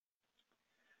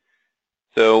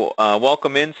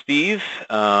Welcome in, Steve.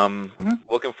 Mhm.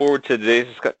 Looking forward to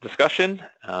today's discussion,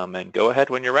 and go ahead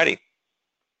when you're ready.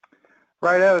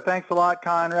 Righto. Thanks a lot,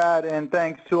 Conrad, and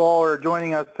thanks to all who are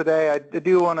joining us today. I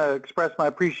do want to express my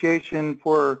appreciation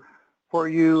for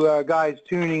you guys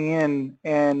tuning in,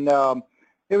 and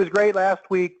it was great last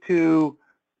week to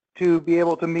be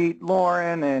able to meet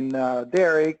Lauren and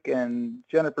Derek and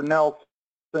Jennifer Nelson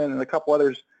and a couple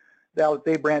others out at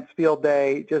Dave Brandt's Field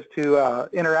Day, just to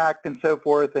interact and so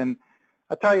forth. And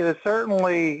I tell you, there's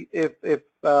certainly, if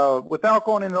without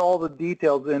going into all the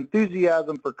details, the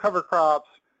enthusiasm for cover crops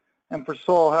and for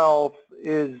soil health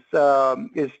is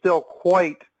still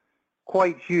quite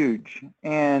huge.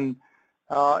 And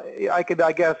I could,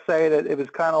 I guess, say that it was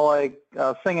kind of like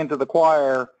singing to the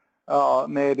choir,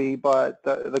 maybe, but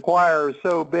the choir is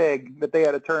so big that they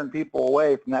had to turn people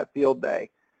away from that field day.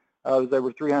 There was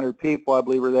over 300 people, I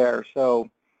believe, were there. So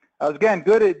again,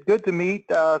 good to meet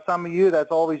some of you.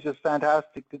 That's always just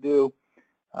fantastic to do.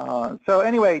 So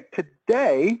anyway,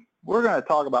 today we're going to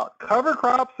talk about cover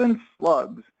crops and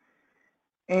slugs.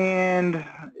 And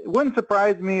it wouldn't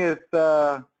surprise me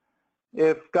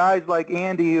if guys like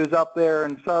Andy, who's up there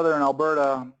in southern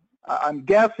Alberta, I'm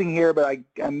guessing here, but I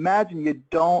imagine you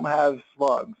don't have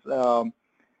slugs.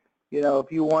 You know,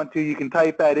 if you want to, you can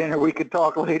type that in, or we could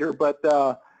talk later. But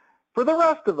for the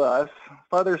rest of us,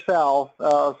 further south,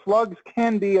 slugs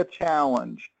can be a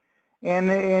challenge, and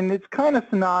it's kind of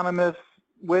synonymous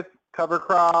with cover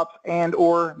crops and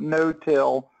or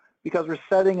no-till, because we're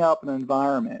setting up an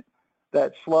environment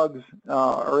that slugs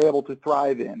are able to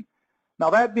thrive in. Now,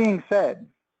 that being said,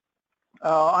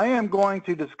 I am going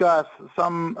to discuss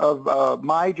some of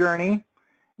my journey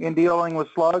in dealing with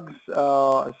slugs.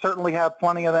 I certainly have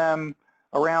plenty of them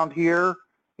around here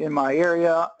in my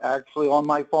area, actually on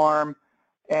my farm,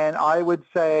 and I would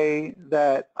say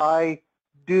that I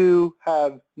do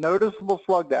have noticeable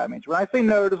slug damage. When I say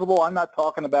noticeable, I'm not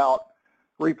talking about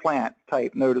replant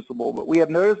type noticeable, but we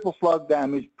have noticeable slug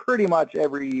damage pretty much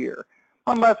every year,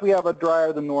 unless we have a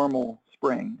drier than normal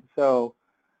spring. So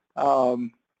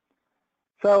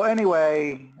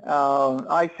anyway,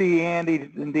 I see Andy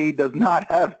indeed does not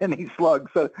have any slugs.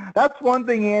 So that's one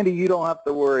thing, Andy, you don't have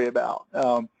to worry about.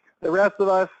 The rest of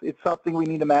us, it's something we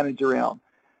need to manage around.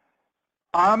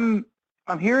 I'm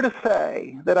here to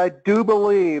say that I do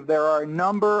believe there are a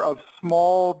number of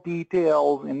small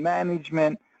details in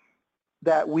management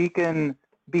that we can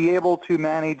be able to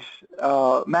manage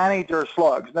our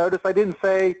slugs. Notice I didn't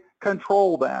say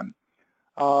control them.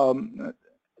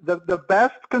 The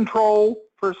best control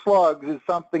for slugs is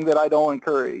something that I don't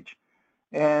encourage,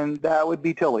 and that would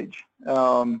be tillage.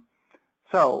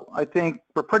 So I think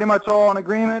we're pretty much all in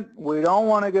agreement. We don't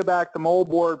want to go back to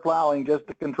moldboard plowing just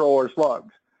to control our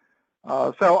slugs.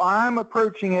 So I'm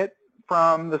approaching it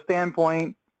from the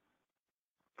standpoint,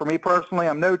 for me personally,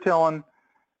 I'm no-tilling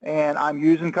and I'm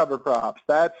using cover crops.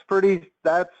 That's what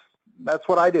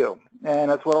I do,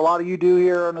 and that's what a lot of you do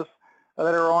here on this,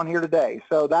 that are on here today.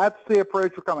 So that's the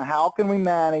approach we're coming. How can we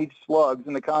manage slugs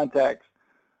in the context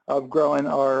of growing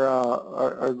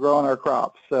our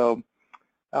crops? So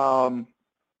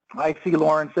I see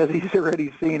Lauren says he's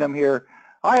already seen them here.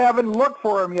 I haven't looked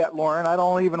for them yet, Lauren. I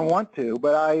don't even want to,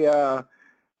 but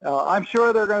I'm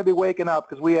sure they're going to be waking up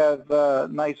because we have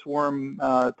nice warm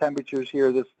temperatures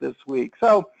here this week.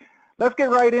 So let's get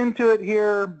right into it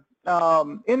here.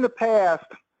 In the past,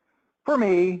 for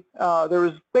me, there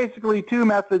was basically two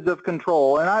methods of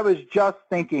control, and I was just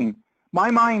thinking, my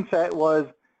mindset was,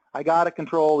 I got to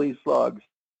control these slugs.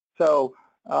 So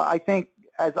I think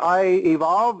as I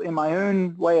evolve in my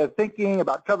own way of thinking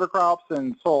about cover crops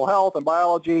and soil health and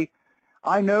biology,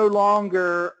 I no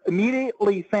longer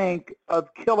immediately think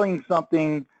of killing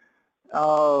something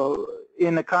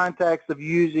in the context of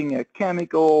using a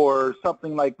chemical or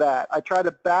something like that. I try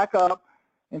to back up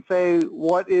and say,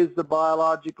 what is the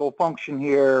biological function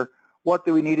here? What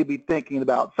do we need to be thinking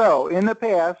about? So in the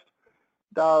past,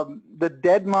 the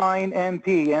Deadline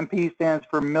MP, MP stands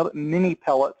for mini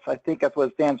pellets, I think that's what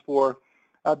it stands for.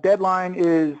 Deadline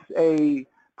is a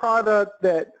product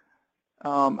that,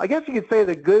 I guess you could say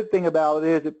the good thing about it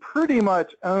is it pretty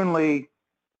much only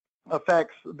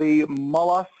affects the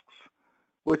mollusks,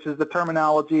 which is the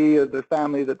terminology of the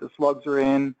family that the slugs are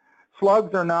in.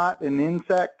 Slugs are not an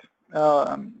insect.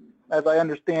 As I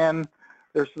understand,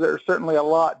 there's certainly a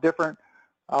lot different.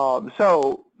 I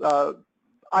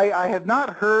have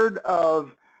not heard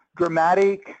of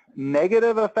dramatic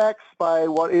negative effects by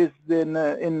what is in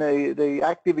the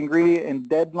active ingredient in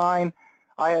Deadline.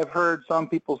 I have heard some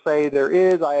people say there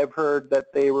is. I have heard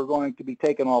that they were going to be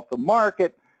taken off the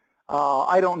market.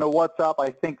 I don't know what's up. I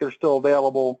think they're still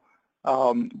available.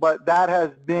 But that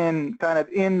has been kind of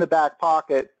in the back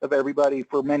pocket of everybody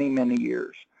for many, many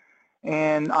years.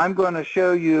 And I'm going to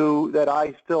show you that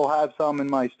I still have some in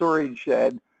my storage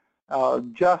shed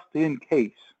just in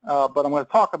case. But I'm going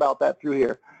to talk about that through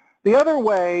here. The other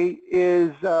way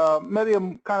is maybe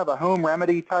kind of a home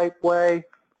remedy type way.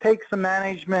 Take some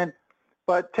management,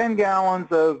 but 10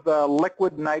 gallons of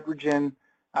liquid nitrogen.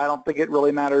 I don't think it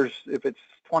really matters if it's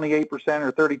 28%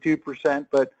 or 32%,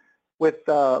 but with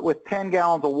 10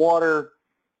 gallons of water,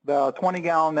 the 20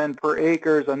 gallon then per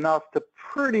acre is enough to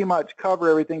pretty much cover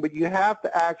everything, but you have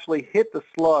to actually hit the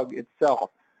slug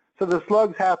itself. So the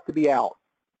slugs have to be out.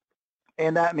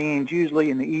 And that means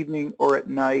usually in the evening or at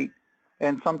night.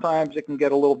 And sometimes it can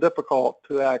get a little difficult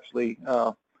to actually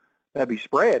maybe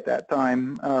spray at that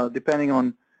time, depending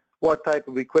on what type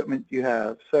of equipment you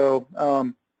have. So,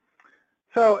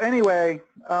 anyway,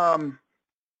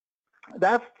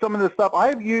 that's some of the stuff.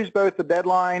 I've used both the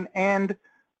Deadline and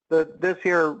this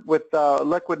here with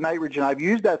liquid nitrogen. I've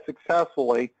used that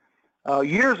successfully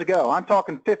years ago. I'm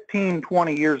talking 15,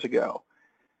 20 years ago.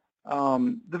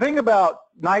 The thing about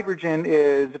nitrogen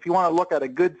is, if you want to look at a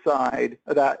good side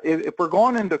of that, if we're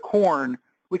going into corn,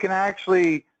 we can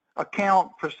actually account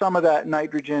for some of that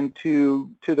nitrogen for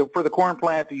the corn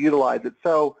plant to utilize it.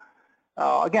 So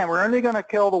again, we're only going to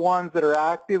kill the ones that are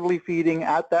actively feeding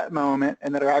at that moment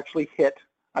and that are actually hit,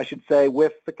 I should say,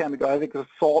 with the chemical. I think there's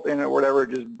salt in it or whatever,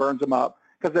 it just burns them up,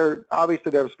 because they're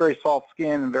obviously there's very soft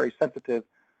skin and very sensitive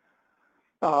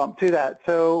to that.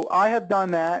 So I have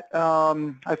done that.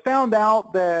 I found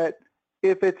out that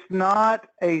if it's not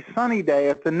a sunny day,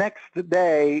 if the next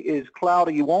day is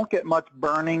cloudy, you won't get much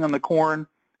burning on the corn.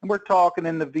 And we're talking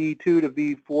in the V2 to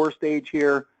V4 stage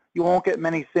here. You won't get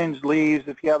many singed leaves.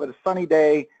 If you have a sunny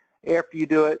day after you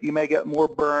do it, you may get more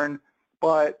burn,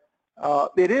 but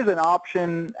it is an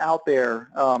option out there.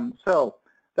 So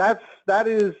that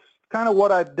is kind of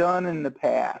what I've done in the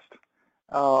past.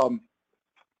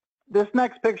 This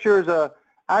next picture is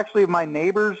actually my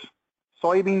neighbor's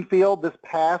soybean field this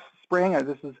past spring.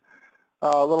 This is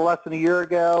a little less than a year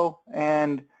ago,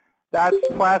 and that's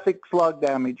classic slug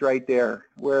damage right there,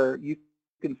 where you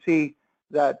can see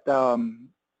that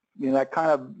that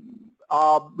kind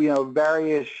of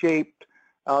various shaped.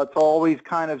 It's always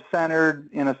kind of centered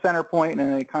in a center point,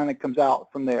 and then it kind of comes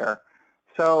out from there.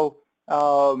 So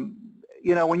when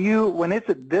it's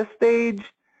at this stage,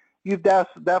 you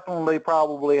definitely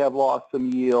probably have lost some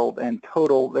yield and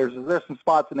total. There's some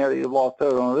spots in there that you've lost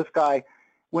total. This guy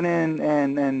went in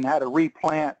and had to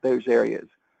replant those areas.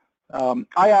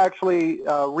 I actually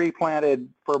replanted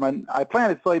I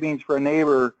planted soybeans for a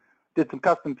neighbor, did some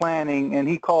custom planting, and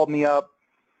he called me up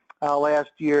last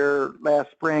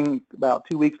spring, about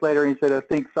 2 weeks later, and he said, I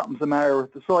think something's the matter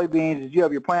with the soybeans. Did you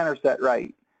have your planter set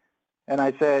right? And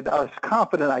I said, I was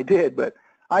confident I did, but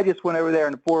I just went over there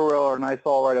in the four-wheeler and I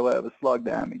saw right away it was slug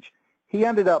damage. He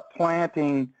ended up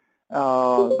planting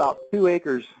about 2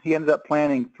 acres. He ended up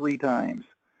planting 3 times.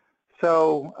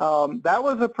 So that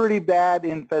was a pretty bad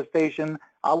infestation.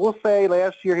 I will say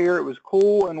last year here it was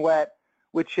cool and wet,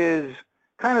 which is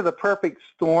kind of the perfect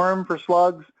storm for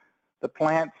slugs. The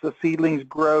plants, the seedlings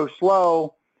grow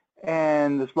slow,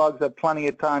 and the slugs have plenty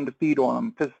of time to feed on them.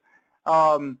 Because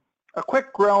a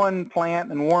quick growing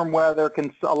plant in warm weather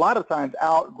can a lot of times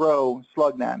outgrow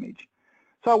slug damage.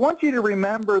 So I want you to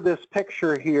remember this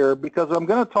picture here, because I'm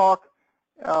going to talk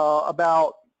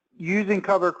about using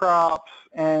cover crops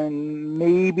and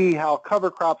maybe how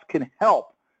cover crops can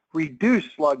help reduce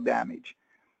slug damage.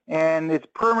 And it's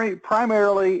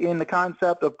primarily in the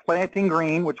concept of planting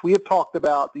green, which we have talked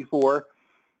about before,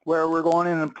 where we're going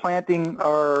in and planting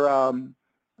our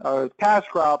cash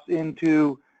crops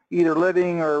into either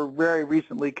living or very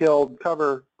recently killed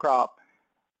cover crop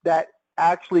that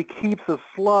actually keeps the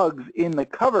slugs in the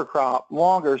cover crop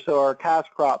longer so our cash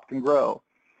crop can grow.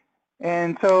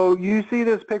 And so you see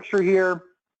this picture here.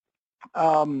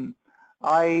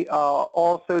 I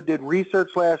also did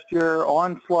research last year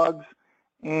on slugs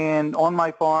and on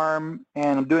my farm,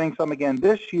 and I'm doing some again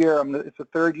this year. It's the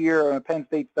 3rd year of a Penn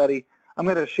State study. I'm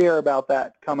going to share about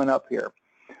that coming up here.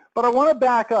 But I want to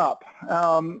back up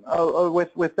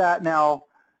with that now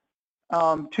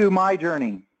to my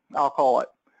journey, I'll call it.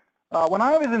 When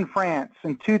I was in France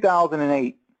in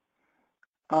 2008,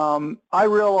 I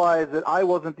realized that I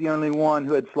wasn't the only one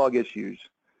who had slug issues.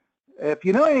 If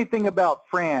you know anything about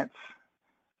France,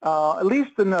 at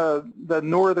least in the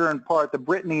northern part, the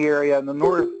Brittany area, in the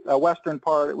northwestern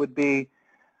part, it would be,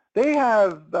 they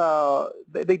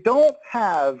don't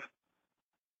have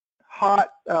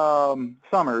hot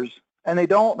summers, and they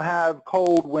don't have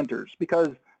cold winters, because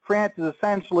France is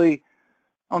essentially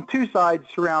on two sides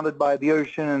surrounded by the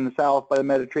ocean and the south by the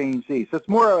Mediterranean Sea. So it's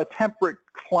more of a temperate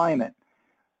climate,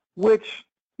 which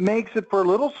makes it for a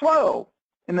little slow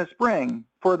in the spring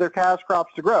for their cash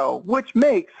crops to grow, which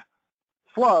makes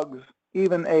slugs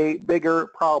even a bigger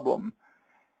problem.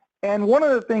 And one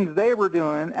of the things they were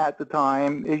doing at the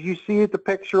time is, you see at the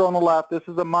picture on the left, this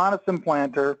is a monosim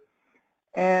planter,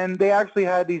 and they actually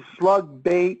had these slug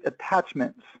bait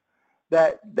attachments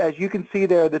that, as you can see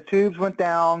there, the tubes went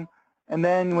down, and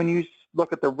then when you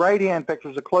look at the right-hand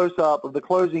pictures, a close-up of the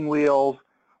closing wheels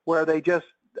where they just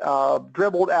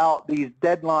dribbled out these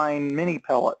deadline mini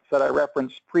pellets that I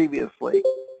referenced previously.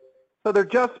 So they're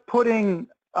just putting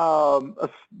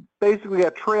basically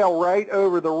a trail right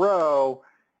over the row,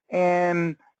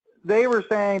 and they were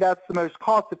saying that's the most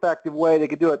cost-effective way they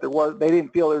could do it. They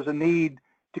didn't feel there was a need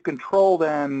to control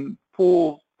them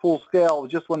full scale.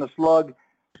 Just when the slug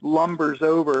lumbers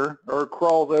over or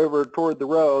crawls over toward the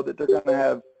row, that they're going to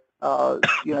have,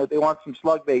 they want some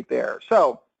slug bait there.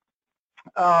 So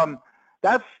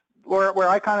that's where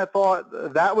I kind of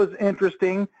thought that was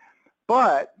interesting.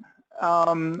 But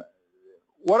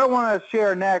what I want to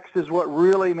share next is what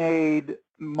really made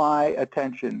my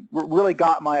attention, really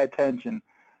got my attention.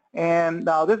 And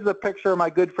this is a picture of my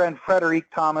good friend Frédéric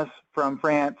Thomas from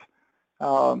France,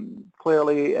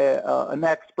 clearly an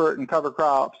expert in cover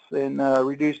crops and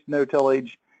reduced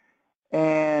no-tillage.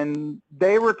 And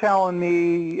they were telling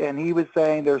me, and he was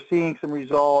saying they're seeing some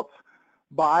results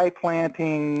by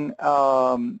planting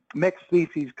mixed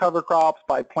species cover crops,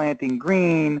 by planting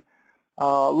green,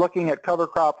 looking at cover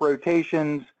crop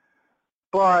rotations.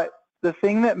 But the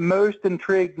thing that most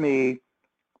intrigued me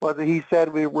was that he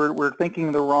said we're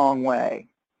thinking the wrong way.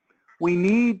 We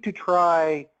need to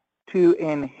try to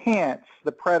enhance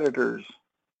the predators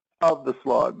of the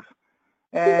slugs.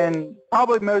 And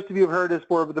probably most of you have heard this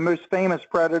before, but the most famous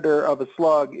predator of a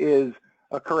slug is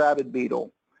a carabid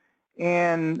beetle.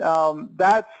 And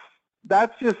that's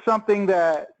just something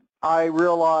that I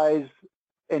realized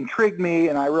intrigued me,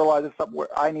 and I realized it's something where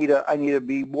I need to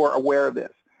be more aware of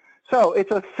this. So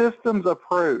it's a systems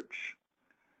approach.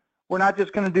 We're not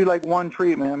just going to do like one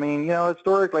treatment. I mean,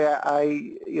 historically,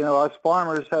 us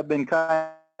farmers have been kind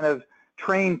of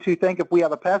trained to think, if we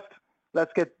have a pest,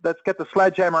 let's get the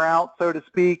sledgehammer out, so to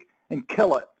speak, and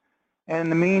kill it. And in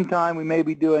the meantime, we may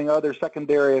be doing other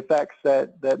secondary effects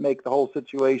that make the whole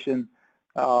situation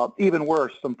even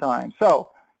worse sometimes. So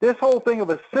this whole thing of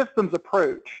a systems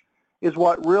approach is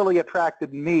what really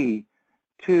attracted me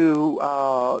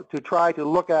to try to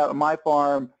look at my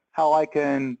farm how I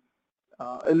can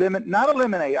not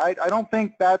eliminate. I don't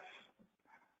think that's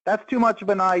too much of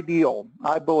an ideal,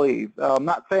 I believe. I'm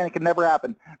not saying it can never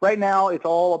happen. Right now, it's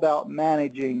all about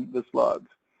managing the slugs.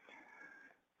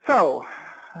 So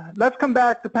let's come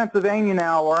back to Pennsylvania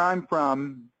now, where I'm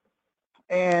from.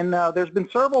 And there's been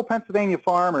several Pennsylvania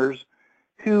farmers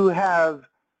who have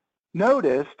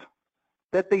noticed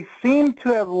that they seem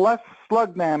to have less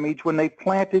slug damage when they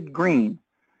planted green.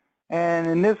 And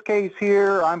in this case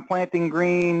here, I'm planting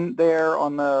green there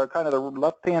on the kind of the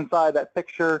left-hand side of that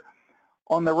picture.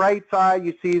 On the right side,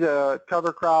 you see the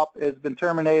cover crop has been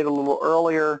terminated a little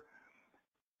earlier.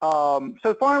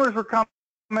 So farmers were coming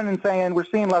and saying, we're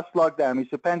seeing less slug damage.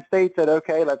 So Penn State said,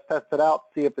 okay, let's test it out,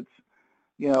 see if it's,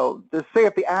 to see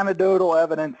if the anecdotal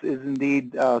evidence is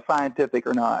indeed scientific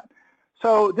or not.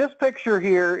 So this picture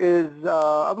here is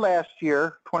of last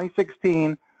year,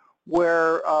 2016,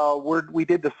 where we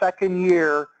did the second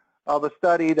year of a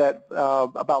study that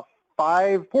about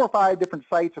 4 or 5 different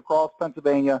sites across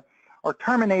Pennsylvania are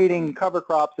terminating cover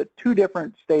crops at 2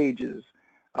 different stages,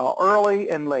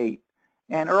 early and late.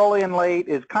 And early and late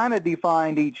is kind of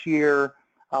defined each year.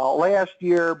 Last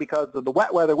year, because of the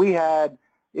wet weather we had,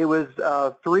 it was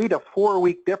 3 to 4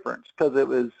 week difference because it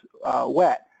was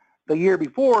wet. The year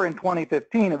before, in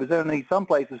 2015, it was only some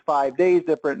places 5 days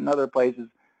different, and other places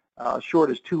short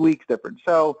as 2 weeks different.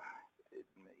 So,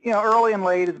 early and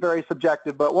late is very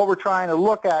subjective, but what we're trying to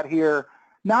look at here,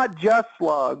 not just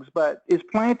slugs, but is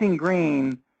planting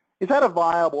green, is that a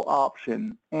viable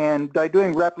option? And by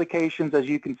doing replications, as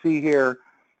you can see here,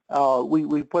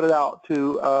 we put it out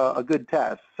to a good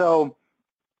test. So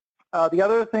the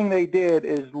other thing they did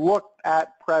is look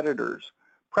at predators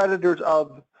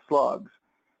of slugs,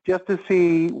 just to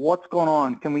see what's going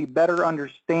on. Can we better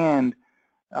understand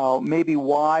maybe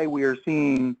why we are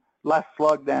seeing less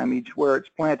slug damage where it's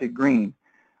planted green?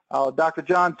 Dr.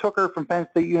 John Tooker from Penn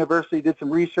State University did some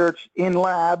research in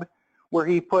lab where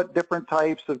he put different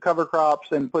types of cover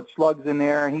crops and put slugs in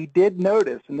there, and he did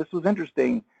notice, and this was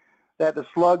interesting, that the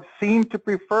slugs seemed to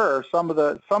prefer some of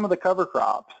the cover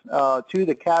crops to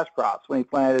the cash crops when he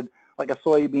planted like a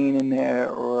soybean in there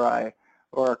or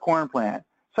or a corn plant.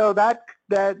 So that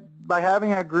by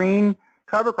having a green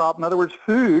cover crop, in other words,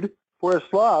 food for a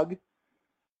slug,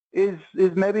 is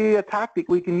maybe a tactic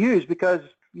we can use, because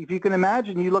if you can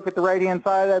imagine, you look at the right-hand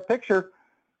side of that picture,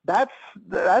 that's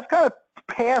kind of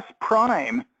past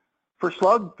prime for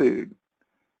slug food.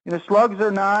 You know, slugs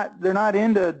they're not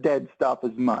into dead stuff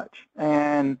as much,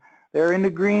 and they're into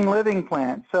green living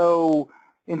plants. So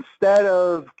instead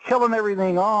of killing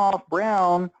everything off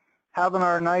brown, having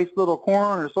our nice little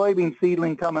corn or soybean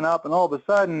seedling coming up, and all of a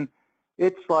sudden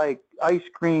it's like ice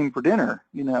cream for dinner,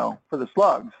 you know, for the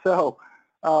slugs. So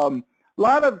a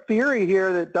lot of theory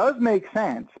here that does make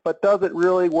sense, but does it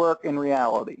really work in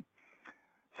reality?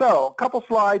 So a couple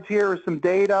slides here with some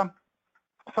data.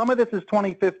 Some of this is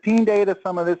 2015 data,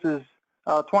 some of this is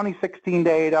 2016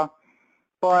 data,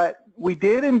 but we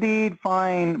did indeed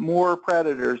find more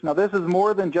predators. Now this is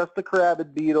more than just the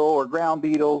carabid beetle or ground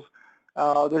beetles.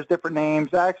 There's different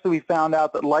names. Actually, we found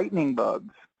out that lightning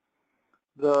bugs,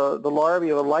 the larvae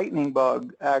of a lightning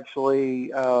bug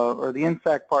actually, or the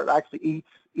insect part actually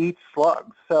eats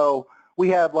slugs. So we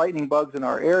have lightning bugs in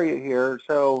our area here,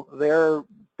 so they're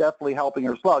definitely helping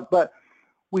our slugs. But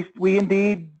we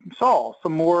indeed saw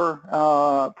some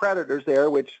more predators there,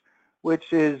 which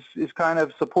is kind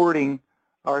of supporting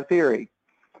our theory.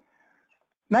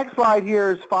 Next slide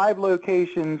here is 5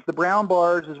 locations. The brown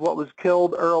bars is what was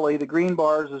killed early. The green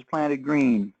bars is planted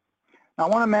green. Now, I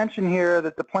want to mention here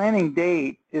that the planting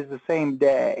date is the same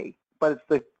day, but it's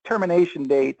the termination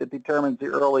date that determines the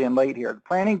early and late here. The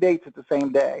planting date's at the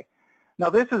same day. Now,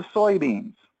 this is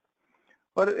soybeans,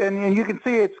 and you can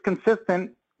see it's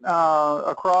consistent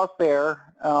across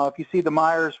there. If you see the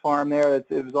Myers farm there, it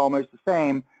was almost the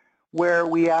same, where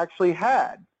we actually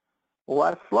had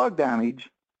less slug damage.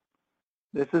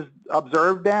 This is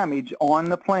observed damage on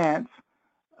the plants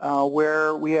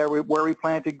where we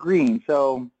planted green.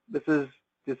 So this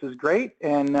is great,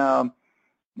 and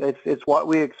it's what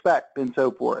we expect and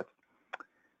so forth.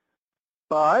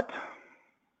 But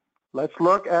let's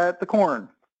look at the corn.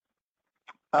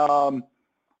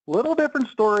 Little different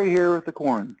story here with the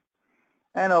corn.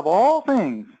 And of all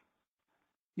things,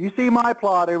 you see my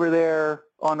plot over there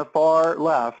on the far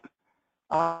left.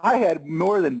 I had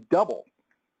more than double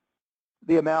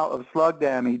the amount of slug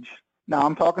damage. Now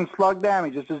I'm talking slug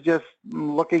damage. This is just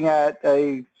looking at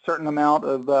a certain amount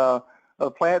of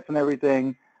plants and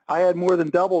everything. I had more than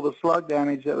double the slug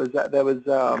damage that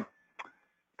was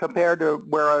compared to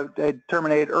where I had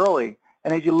terminated early.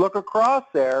 And as you look across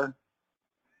there,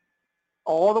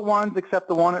 all the ones except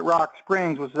the one at Rock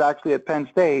Springs, which is actually at Penn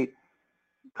State,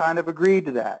 kind of agreed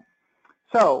to that.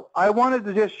 So I wanted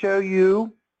to just show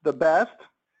you the best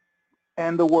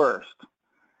and the worst.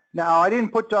 Now, I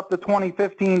didn't put up the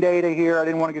 2015 data here. I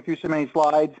didn't want to get through so many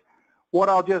slides. What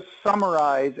I'll just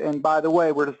summarize, and by the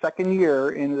way, we're the second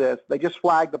year into this. They just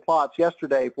flagged the plots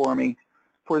yesterday for me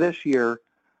for this year.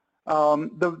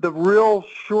 The real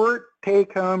short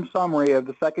take-home summary of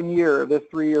the second year of this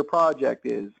 3-year project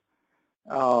is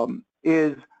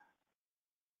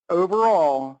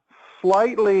overall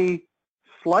slightly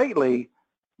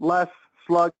less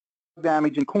slug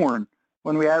damage in corn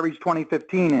when we average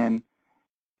 2015 in.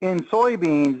 In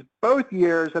soybeans, both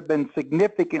years have been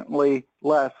significantly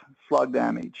less slug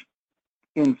damage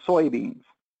in soybeans.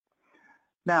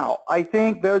 Now, I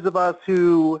think those of us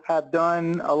who have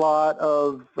done a lot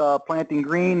of planting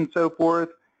green and so forth,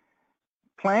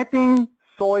 planting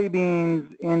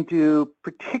soybeans into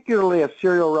particularly a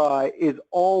cereal rye is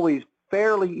always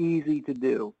fairly easy to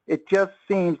do. It just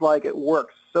seems like it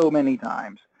works so many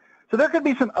times. So there could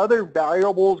be some other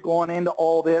variables going into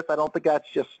all this. I don't think that's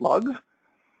just slugs.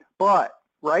 But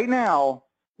right now,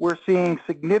 we're seeing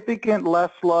significant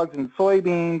less slugs in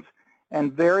soybeans,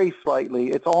 and very slightly,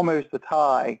 it's almost a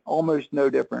tie, almost no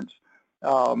difference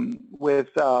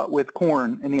with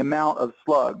corn in the amount of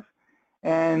slugs.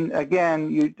 And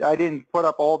again, I didn't put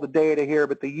up all the data here,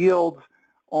 but the yields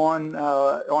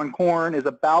on corn is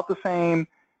about the same.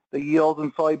 The yields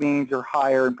in soybeans are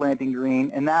higher in planting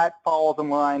green, and that falls in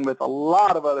line with a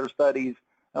lot of other studies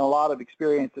and a lot of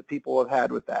experience that people have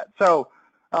had with that. So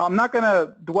I'm not going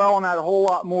to dwell on that a whole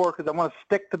lot more because I want to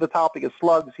stick to the topic of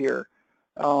slugs here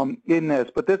in this.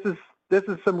 But this is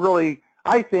some really,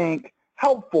 I think,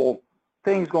 helpful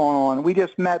things going on. We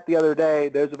just met the other day,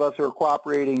 those of us who are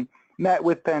cooperating, met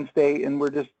with Penn State, and we're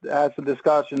just had some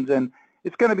discussions, and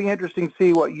it's going to be interesting to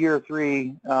see what year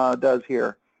 3 does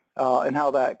here and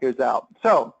how that goes out.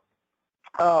 So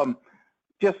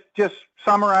just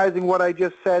summarizing what I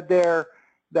just said there,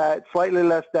 that slightly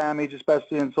less damage,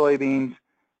 especially in soybeans,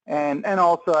 and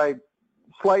also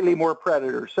slightly more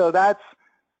predators. So that's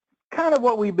kind of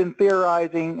what we've been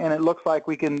theorizing, and it looks like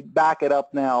we can back it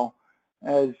up now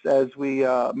as we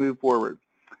move forward.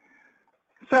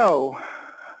 So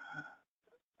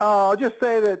I'll just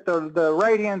say that the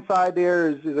right-hand side there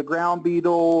is a ground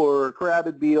beetle or a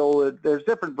carabid beetle. There's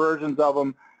different versions of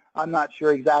them. I'm not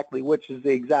sure exactly which is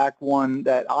the exact one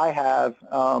that I have.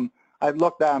 I've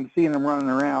looked at them, seen them running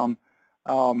around.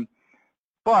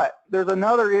 But there's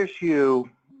another issue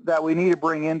that we need to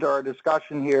bring into our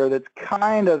discussion here that's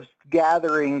kind of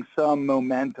gathering some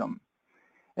momentum.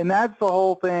 And that's the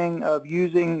whole thing of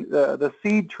using the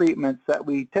seed treatments that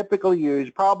we typically use,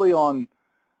 probably on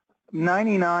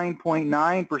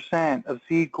 99.9% of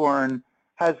seed corn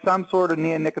has some sort of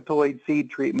neonicotinoid seed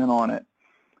treatment on it.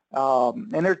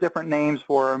 And there's different names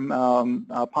for them.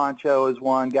 Poncho is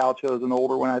one, Gaucho is an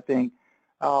older one, I think.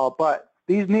 But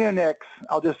these neonics,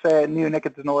 I'll just say it,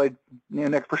 neonicotinoid,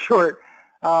 neonic for short,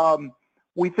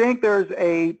 we think there's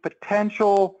a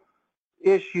potential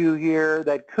issue here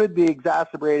that could be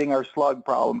exacerbating our slug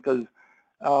problem, because,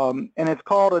 and it's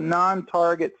called a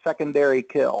non-target secondary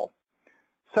kill.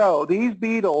 So these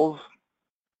beetles,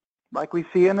 like we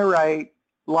see on the right,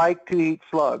 like to eat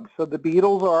slugs. So the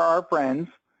beetles are our friends.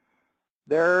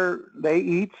 They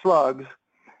eat slugs.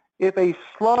 If a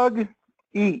slug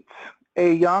eats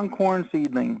a young corn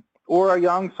seedling or a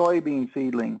young soybean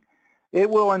seedling, it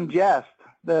will ingest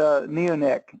the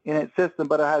neonic in its system,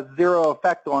 but it has zero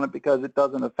effect on it because it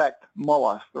doesn't affect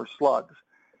mollusks or slugs.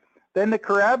 Then the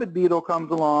carabid beetle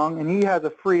comes along and he has a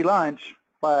free lunch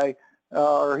by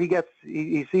or he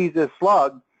sees this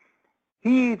slug,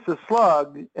 he eats the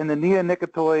slug, and the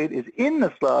neonicotinoid is in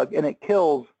the slug, and it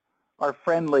kills our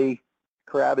friendly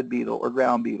carabid beetle or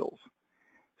ground beetles.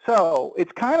 So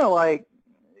it's kind of like,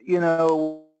 you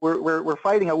know, we're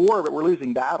fighting a war, but we're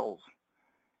losing battles.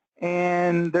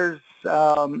 And there's,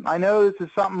 I know this is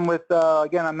something with,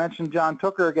 again, I mentioned John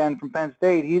Tooker again from Penn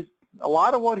State. A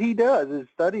lot of what he does is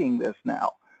studying this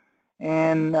now.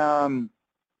 And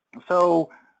so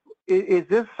is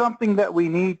this something that we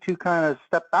need to kind of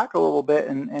step back a little bit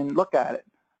and look at it?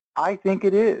 I think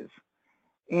it is.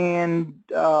 And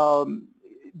I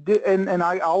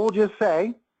will just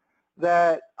say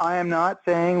that I am not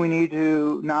saying we need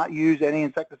to not use any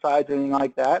insecticides or anything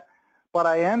like that, but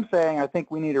I am saying I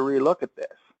think we need to relook at this.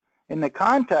 In the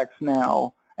context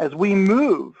now, as we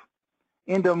move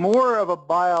into more of a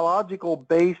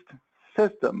biological-based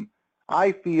system,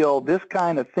 I feel this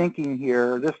kind of thinking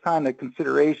here, this kind of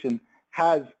consideration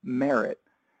has merit.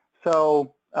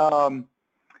 So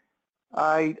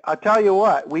I tell you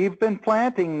what, we've been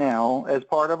planting now as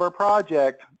part of our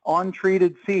project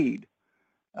untreated seed,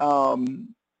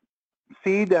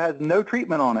 seed that has no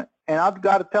treatment on it. And I've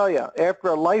got to tell you, after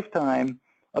a lifetime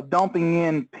of dumping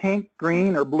in pink,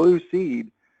 green, or blue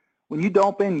seed, when you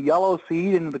dump in yellow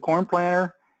seed into the corn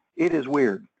planter, it is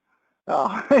weird.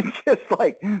 It's just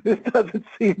like, this doesn't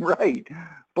seem right.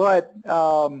 But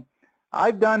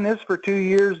I've done this for 2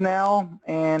 years now,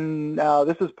 and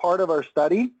this is part of our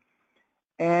study.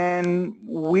 And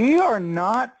we are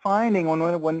not finding,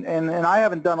 and I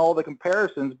haven't done all the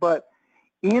comparisons, but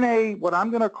in what I'm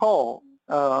going to call,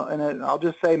 and I'll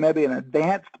just say maybe an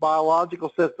advanced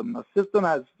biological system, a system that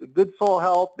has good soil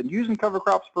health, been using cover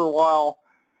crops for a while,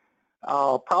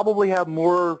 probably have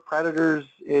more predators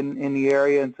in the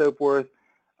area and so forth,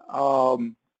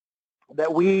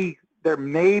 there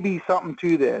may be something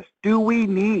to this. Do we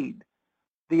need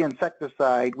the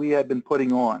insecticide we have been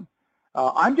putting on?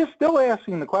 I'm just still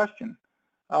asking the question,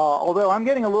 although I'm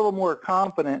getting a little more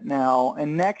confident now,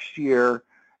 and next year,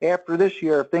 after this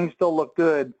year, if things still look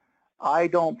good, I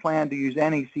don't plan to use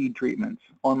any seed treatments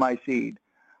on my seed.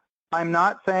 I'm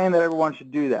not saying that everyone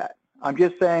should do that. I'm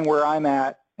just saying where I'm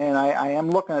at, and I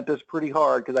am looking at this pretty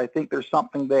hard because I think there's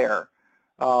something there.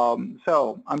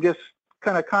 So I'm just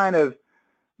kind of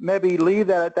maybe leave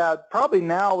that at that. Probably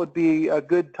now would be a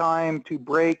good time to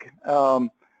break, because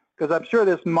I'm sure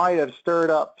this might have stirred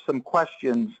up some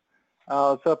questions.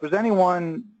 So if there's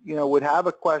anyone, would have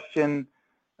a question,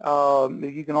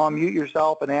 if you can unmute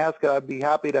yourself and ask, I'd be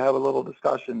happy to have a little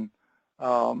discussion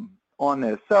on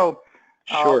this. So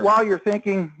sure. While you're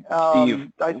thinking,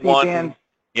 Steve, I see Dan.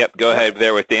 Yep, go ahead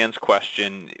there with Dan's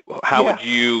question. How would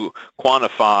you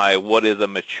quantify what is a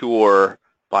mature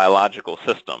biological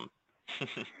system?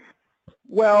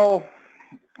 Well,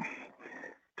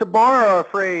 to borrow a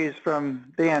phrase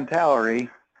from Dan Tallery,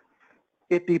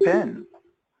 it depends.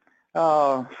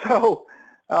 I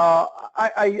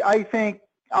think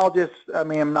I'll just,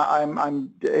 in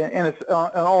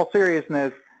all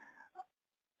seriousness,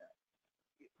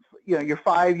 you're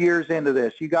 5 years into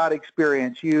this. You got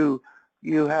experience. You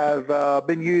you have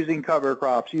been using cover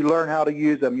crops. You learn how to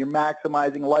use them. You're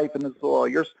maximizing life in the soil.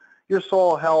 Your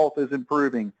soil health is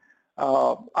improving.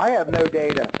 I have no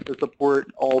data to support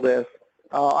all this.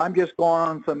 I'm just going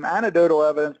on some anecdotal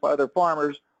evidence by other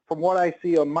farmers from what I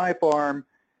see on my farm,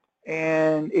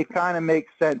 and it kind of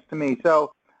makes sense to me.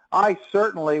 So I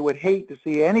certainly would hate to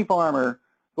see any farmer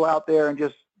go out there and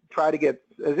just try to get,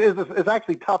 it's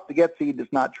actually tough to get seed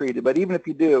that's not treated, but even if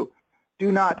you do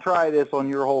not try this on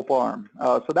your whole farm.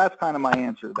 So that's kind of my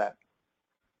answer to that.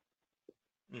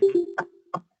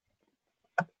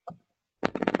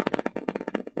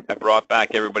 I brought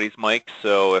back everybody's mic,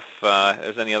 so if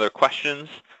there's any other questions,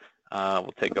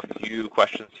 we'll take a few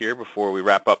questions here before we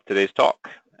wrap up today's talk.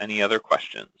 Any other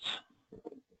questions?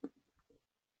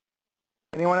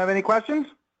 Anyone have any questions?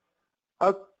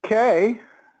 Okay.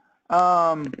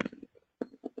 I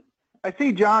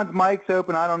see John's mic's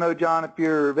open. I don't know, John, if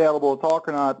you're available to talk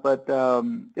or not, but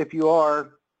if you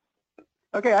are,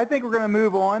 okay, I think we're going to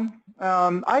move on.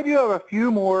 I do have a few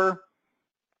more,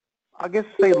 I guess,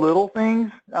 say little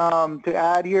things to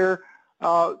add here.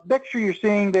 Picture you're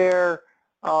seeing there,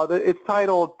 it's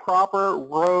titled Proper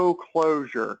Row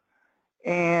Closure.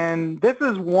 And this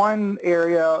is one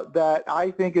area that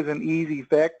I think is an easy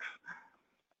fix.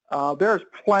 There's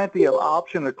plenty of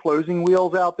option of closing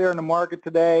wheels out there in the market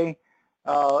today.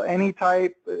 Any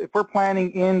type, if we're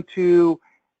planting into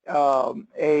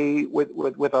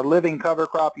with a living cover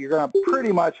crop, you're going to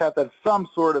pretty much have to have some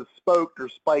sort of spoked or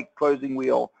spiked closing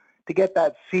wheel to get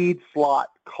that seed slot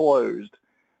closed.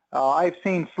 I've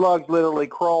seen slugs literally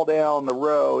crawl down the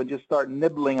row and just start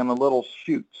nibbling on the little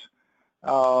shoots.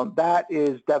 That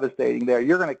is devastating there.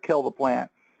 You're going to kill the plant.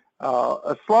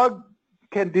 A slug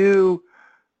can do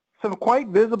some quite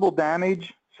visible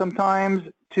damage sometimes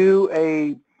to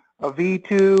a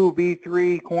V2,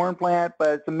 V3 corn plant, but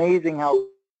it's amazing how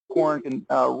corn can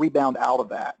rebound out of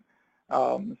that.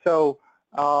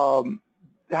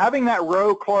 Having that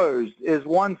row closed is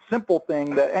one simple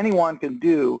thing that anyone can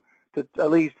do to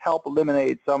at least help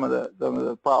eliminate some of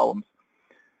the problems.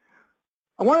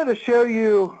 I wanted to show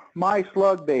you my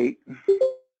slug bait.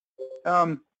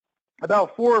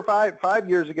 About 4 or 5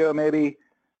 years ago, maybe,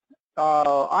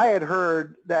 I had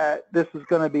heard that this is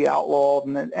going to be outlawed,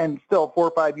 and still 4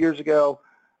 or 5 years ago,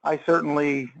 I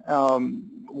certainly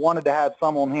wanted to have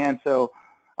some on hand, so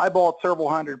I bought several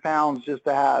hundred pounds just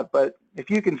to have. But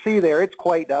if you can see there, it's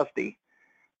quite dusty.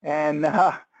 And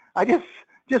I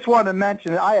just want to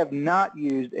mention that I have not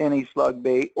used any slug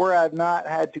bait, or I have not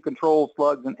had to control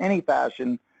slugs in any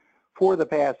fashion for the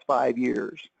past 5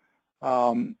 years.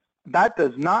 That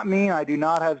does not mean I do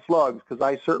not have slugs, because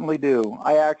I certainly do.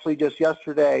 I actually just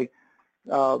yesterday,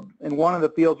 in one of the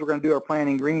fields we're going to do our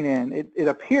planting green in, it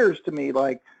appears to me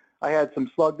like I had some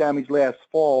slug damage last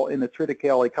fall in the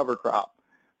triticale cover crop.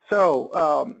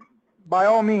 So by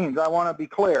all means, I want to be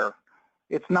clear.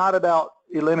 It's not about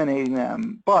eliminating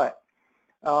them, but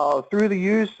through the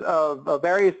use of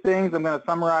various things, I'm going to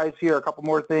summarize here a couple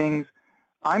more things.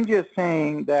 I'm just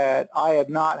saying that I have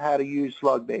not had to use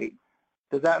slug bait.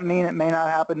 Does that mean it may not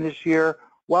happen this year?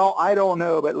 Well, I don't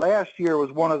know, but last year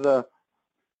was one of the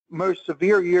most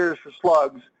severe years for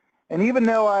slugs. And even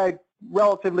though I had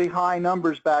relatively high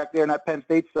numbers back there in that Penn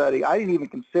State study, I didn't even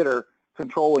consider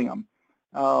controlling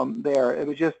them there. It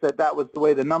was just that was the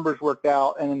way the numbers worked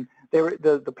out, and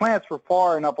the plants were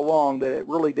far enough along that it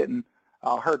really didn't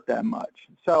hurt that much.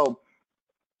 So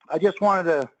I just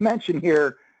wanted to mention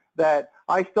here that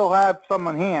I still have some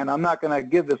on hand. I'm not going to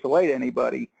give this away to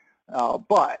anybody,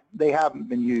 but they haven't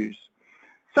been used.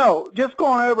 So just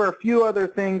going over a few other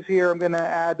things here I'm going to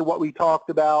add to what we talked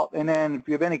about, and then if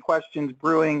you have any questions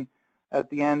brewing at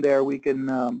the end there, we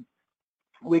can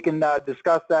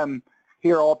discuss them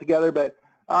here all together. But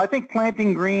I think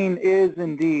planting green is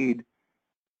indeed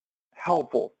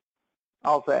helpful,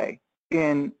 I'll say,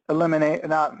 in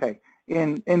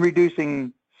in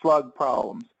reducing slug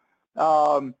problems.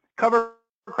 Cover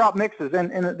crop mixes,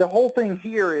 and the whole thing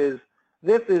here is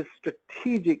this is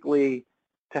strategically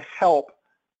to help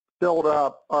build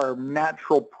up our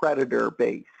natural predator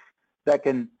base that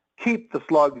can keep the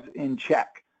slugs in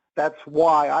check. That's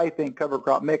why I think cover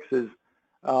crop mixes,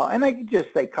 and I could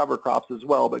just say cover crops as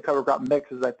well, but cover crop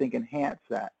mixes I think enhance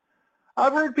that.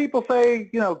 I've heard people say,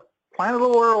 plant a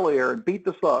little earlier and beat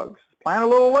the slugs. Plant a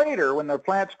little later when the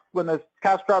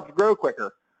cash crops grow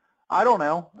quicker. I don't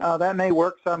know. That may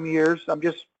work some years. I'm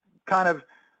just kind of,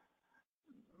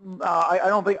 I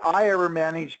don't think I ever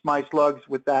managed my slugs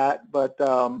with that, but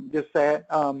just say it.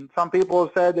 Some people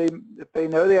have said if they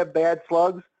know they have bad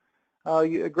slugs,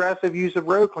 aggressive use of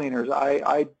row cleaners.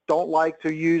 I don't like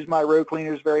to use my row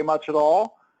cleaners very much at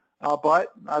all.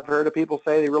 but I've heard of people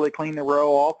say they really clean the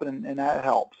row off, and that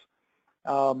helps.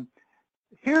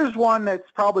 Here's one that's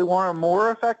probably one of the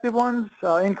more effective ones,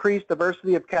 increased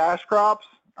diversity of cash crops.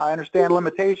 I understand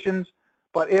limitations,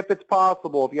 but if it's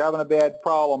possible, if you're having a bad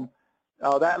problem,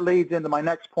 that leads into my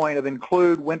next point of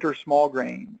include winter small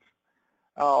grains.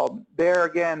 There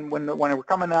again, when we're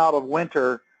coming out of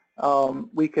winter,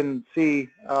 we can see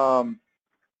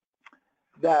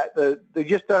that they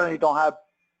just don't have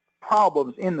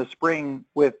problems in the spring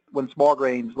when small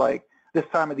grains like this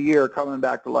time of the year are coming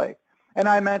back to life. And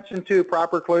I mentioned too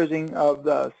proper closing of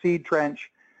the seed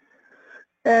trench.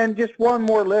 And just one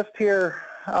more list here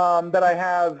that I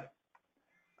have.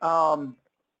 I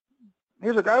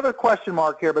have a question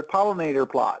mark here, but pollinator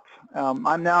plots.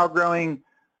 I'm now growing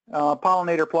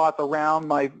pollinator plots around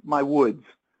my woods.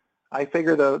 I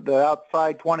figure the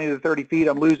outside 20 to 30 feet,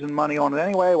 I'm losing money on it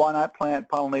anyway. Why not plant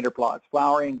pollinator plots,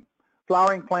 flowering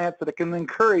plants that can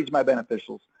encourage my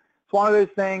beneficials? It's one of those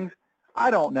things. I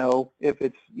don't know if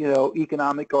it's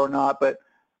economic or not, but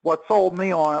what sold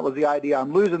me on it was the idea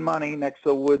I'm losing money next to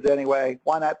the woods anyway.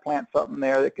 Why not plant something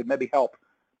there that could maybe help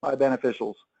my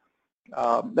beneficials?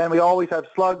 Then we always have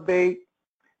slug bait,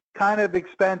 kind of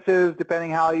expensive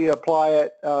depending how you apply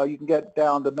it. You can get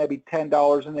down to maybe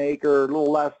 $10 an acre, a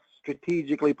little less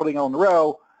strategically putting it on the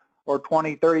row, or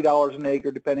 $20, $30 an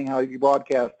acre depending how you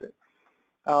broadcast it.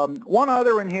 One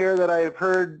other in here that I've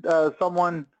heard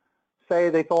someone say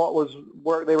they thought was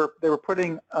where they were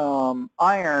putting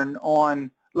iron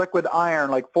on liquid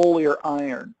iron, like foliar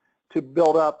iron, to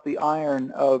build up the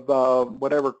iron of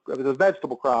whatever the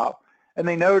vegetable crop, and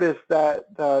they noticed that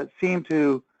it seemed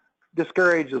to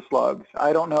discourage the slugs.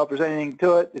 I don't know if there's anything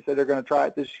to it. They said they're going to try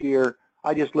it this year.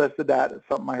 I just listed that as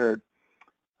something I heard.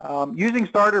 Using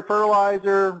starter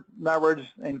fertilizer, in other words,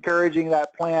 encouraging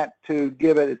that plant to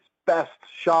give it its best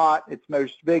shot, its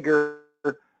most vigor,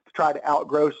 to try to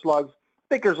outgrow slugs.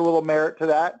 I think there's a little merit to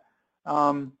that.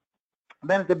 Then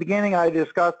at the beginning, I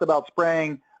discussed about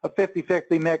spraying a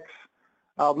 50-50 mix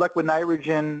of liquid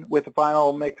nitrogen with a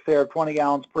final mix there of 20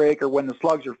 gallons per acre when the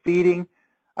slugs are feeding.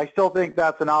 I still think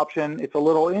that's an option. It's a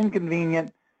little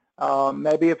inconvenient.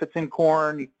 Maybe if it's in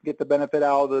corn, you can get the benefit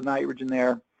out of the nitrogen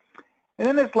there. And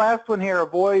then this last one here,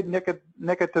 avoid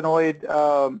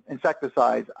nicotinoid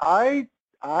insecticides. I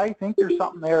think there's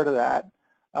something there to that.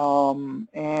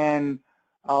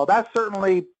 That's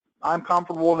certainly, I'm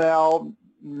comfortable now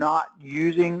not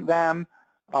using them.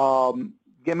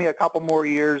 Give me a couple more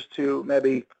years to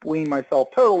maybe wean myself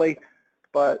totally,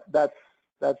 but that's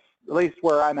at least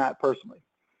where I'm at personally.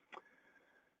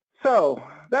 So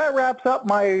that wraps up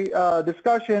my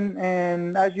discussion,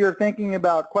 and as you're thinking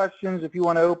about questions, if you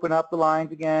want to open up the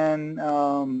lines again,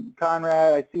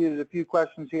 Conrad, I see there's a few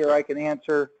questions here I can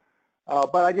answer,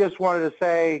 but I just wanted to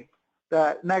say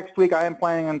that next week I am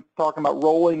planning on talking about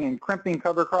rolling and crimping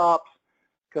cover crops,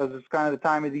 because it's kind of the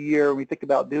time of the year we think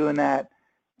about doing that.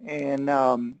 And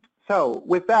so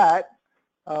with that,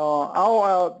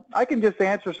 I can just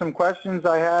answer some questions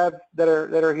I have that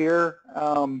are here.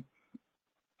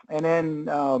 And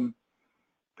then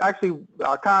actually,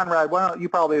 Conrad, why don't you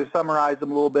probably summarize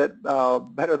them a little bit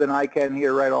better than I can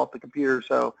here right off the computer.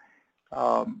 So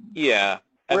yeah,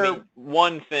 I mean,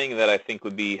 one thing that I think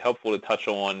would be helpful to touch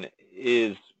on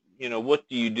is, what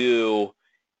do you do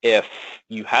if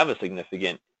you have a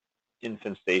significant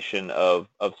infestation of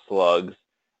slugs,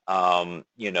 and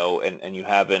you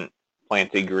haven't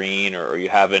planted green or you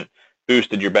haven't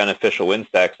boosted your beneficial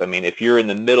insects? I mean, if you're in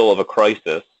the middle of a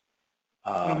crisis,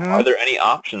 are there any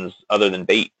options other than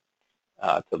bait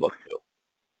to look to?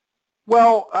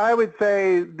 Well, I would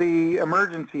say the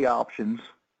emergency options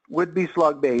would be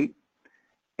slug bait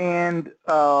and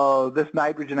this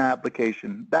nitrogen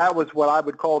application. That was what I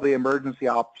would call the emergency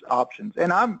options.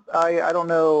 And I don't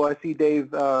know, I see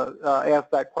Dave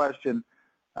asked that question.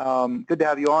 Good to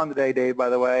have you on today, Dave, by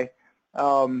the way.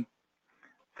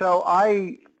 So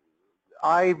I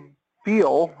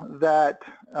feel that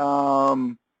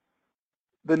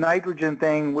the nitrogen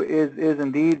thing is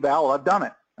indeed valid. I've done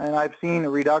it, and I've seen a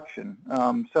reduction.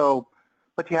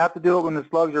 But you have to do it when the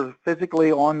slugs are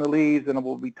physically on the leaves and it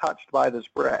will be touched by the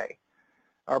spray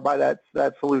or by that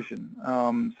solution.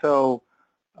 I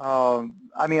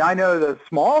mean, I know the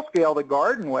small scale, the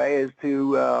garden way is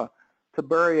to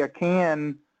bury a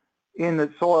can in the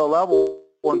soil level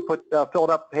and fill it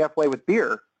up halfway with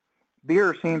beer.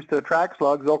 Beer seems to attract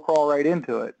slugs; they'll crawl right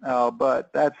into it.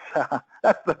 But that's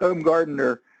the home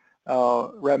gardener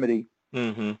remedy.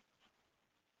 Mm-hmm.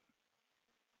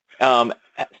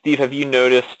 Steve, have you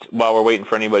noticed, while we're waiting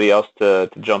for anybody else to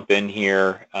jump in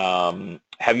here,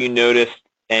 have you noticed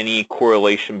any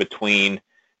correlation between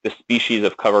the species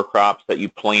of cover crops that you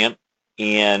plant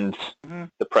and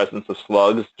the presence of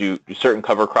slugs? Do certain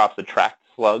cover crops attract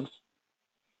slugs?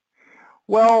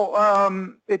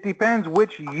 Well, it depends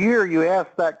which year you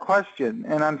ask that question,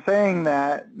 and I'm saying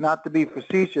that not to be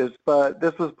facetious, but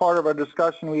this was part of a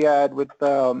discussion we had with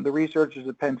the researchers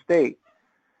at Penn State.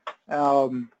 I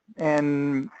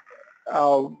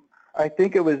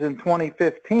think it was in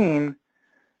 2015,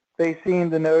 they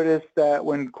seemed to notice that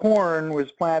when corn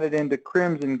was planted into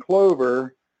crimson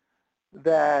clover,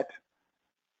 that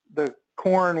the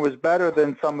corn was better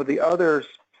than some of the other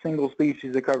single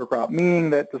species of cover crop, meaning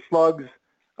that the slugs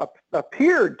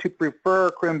appeared to prefer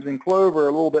crimson clover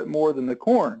a little bit more than the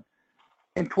corn.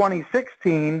 In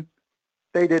 2016,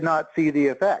 they did not see the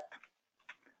effect.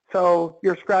 So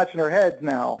you're scratching our heads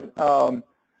now. So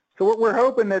we're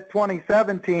hoping that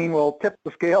 2017 will tip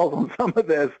the scales on some of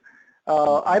this.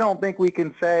 I don't think we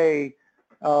can say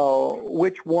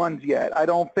which ones yet. I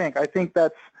don't think. I think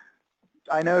that's,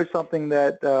 I know something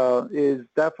that is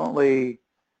definitely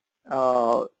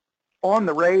on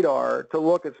the radar to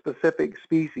look at specific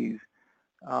species.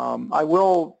 I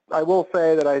will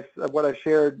say that what I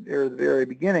shared here at the very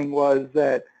beginning was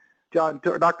that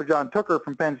Dr. John Tooker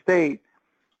from Penn State,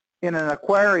 in an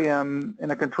aquarium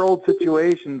in a controlled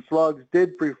situation, slugs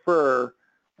did prefer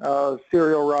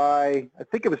cereal rye. I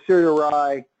think it was cereal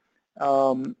rye,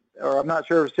 or I'm not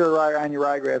sure if cereal rye or annual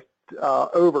ryegrass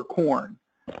over corn.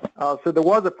 So there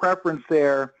was a preference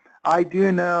there. I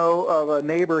do know of a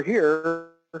neighbor here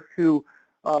who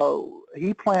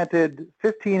he planted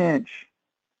 15-inch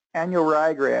annual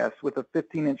ryegrass with a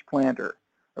 15-inch planter,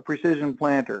 a precision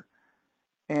planter,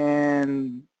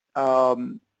 and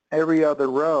every other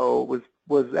row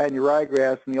was annual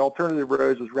ryegrass, and the alternative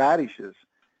rows was radishes.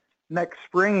 Next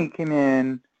spring he came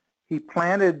in, he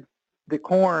planted the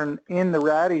corn in the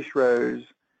radish rows,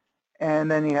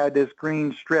 and then he had this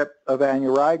green strip of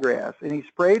annual ryegrass, and he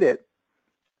sprayed it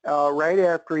right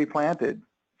after he planted.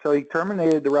 So he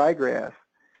terminated the ryegrass,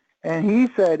 and he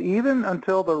said even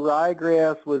until the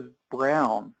ryegrass was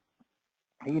brown,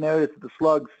 he noticed that the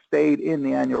slugs stayed in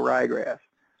the annual ryegrass.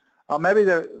 Maybe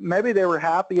they were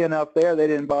happy enough there they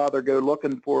didn't bother go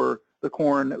looking for the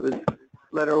corn that was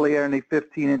literally only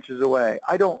 15 inches away.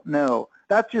 I don't know.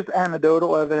 That's just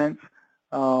anecdotal evidence,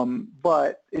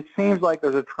 but it seems like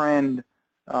there's a trend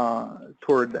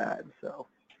toward that. So.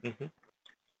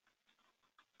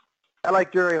 I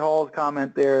like Jerry Hall's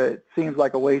comment there. It seems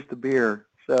like a waste of beer.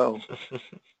 So,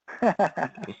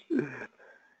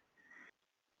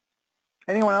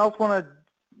 anyone else want to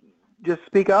just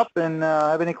speak up and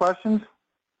have any questions?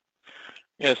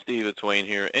 Yeah, Steve, it's Wayne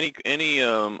here. Any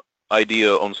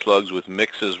idea on slugs with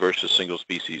mixes versus single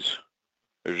species?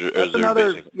 That's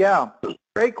another, yeah,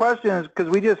 great question, because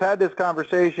we just had this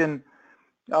conversation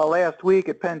last week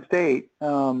at Penn State,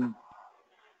 and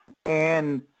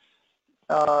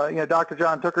you know, Dr.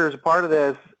 John Tooker is a part of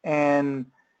this, and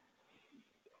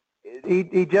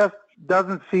he just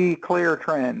doesn't see clear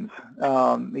trends.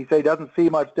 He said he doesn't see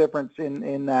much difference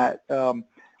in that.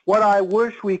 What I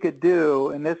wish we could do,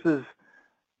 and this is,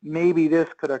 maybe this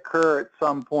could occur at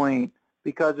some point,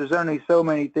 because there's only so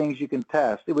many things you can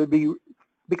test. It would be,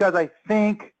 because I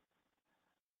think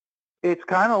it's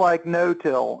kind of like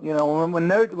no-till. You know, when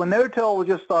no-till was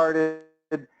just started,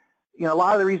 you know, a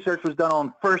lot of the research was done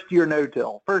on first-year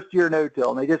no-till,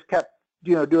 and they just kept,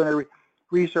 you know, doing the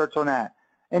research on that.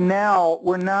 And now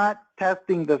we're not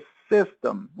testing the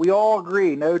system. We all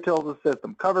agree no-till is a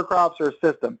system. Cover crops are a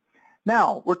system.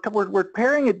 Now we're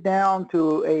paring it down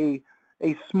to a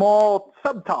small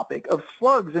subtopic of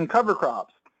slugs and cover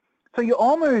crops. So you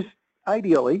almost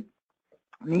ideally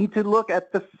need to look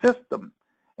at the system,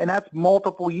 and that's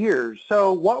multiple years.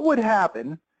 So what would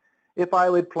happen if I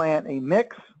would plant a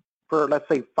mix for, let's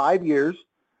say, 5 years,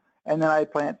 and then I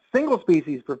plant single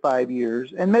species for 5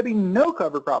 years, and maybe no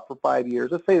cover crop for 5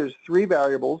 years? Let's say there's 3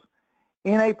 variables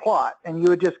in a plot, and you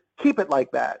would just keep it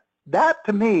like that. That,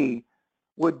 to me,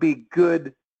 would be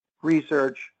good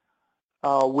research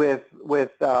with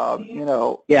you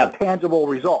know, tangible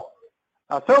results.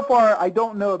 So far, I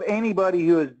don't know of anybody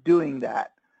who is doing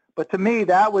that, but to me,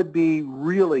 that would be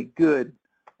really good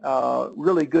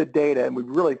data, and would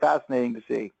be really fascinating to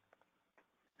see.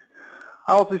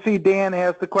 I also see Dan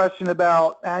asked the question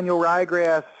about annual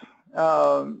ryegrass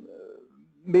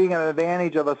being an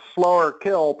advantage of a slower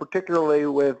kill, particularly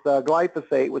with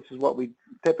glyphosate, which is what we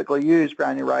typically use for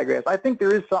annual ryegrass. I think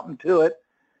there is something to it.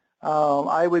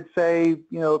 I would say,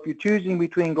 you know, if you're choosing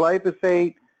between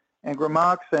glyphosate and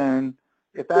gramoxone,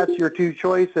 if that's your 2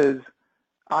 choices,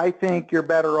 I think you're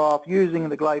better off using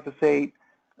the glyphosate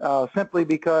simply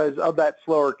because of that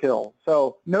slower kill.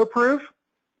 So no proof.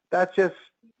 That's just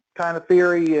kind of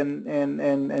theory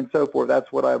and so forth.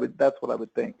 That's what I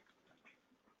would think.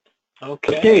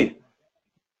 Okay. Steve.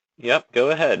 Yep,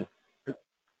 go ahead.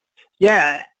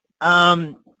 Yeah.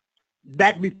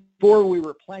 Back before we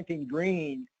were planting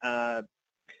green, I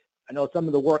know some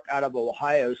of the work out of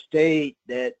Ohio State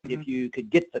that if you could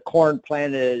get the corn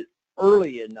planted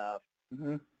early enough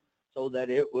so that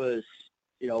it was,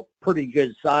 pretty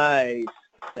good size,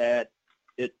 that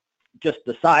it just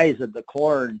the size of the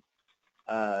corn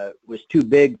was too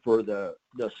big for the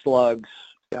slugs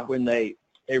when they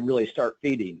really start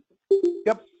feeding.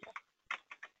 Yep.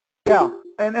 Yeah,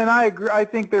 and I agree. I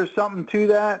think there's something to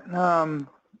that.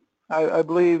 I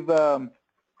believe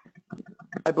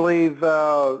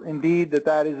indeed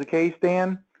that is the case,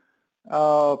 Dan.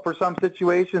 For some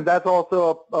situations, that's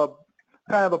also a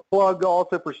kind of a plug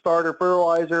also for starter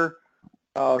fertilizer.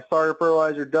 Starter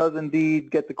fertilizer does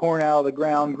indeed get the corn out of the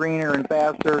ground greener and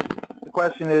faster. The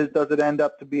question is, does it end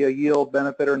up to be a yield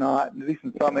benefit or not? At least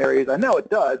in some areas. I know it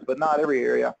does, but not every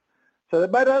area. So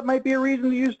that might be a reason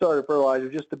to use starter fertilizer,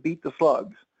 just to beat the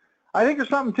slugs. I think there's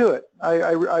something to it.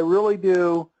 I really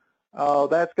do.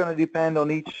 That's going to depend on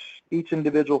each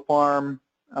individual farm.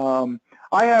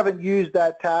 I haven't used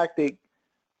that tactic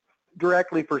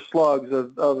directly for slugs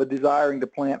of desiring to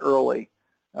plant early.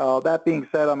 That being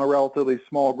said, I'm a relatively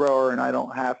small grower, and I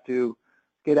don't have to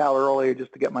get out early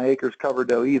just to get my acres covered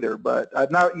though either. But I've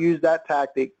not used that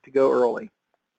tactic to go early.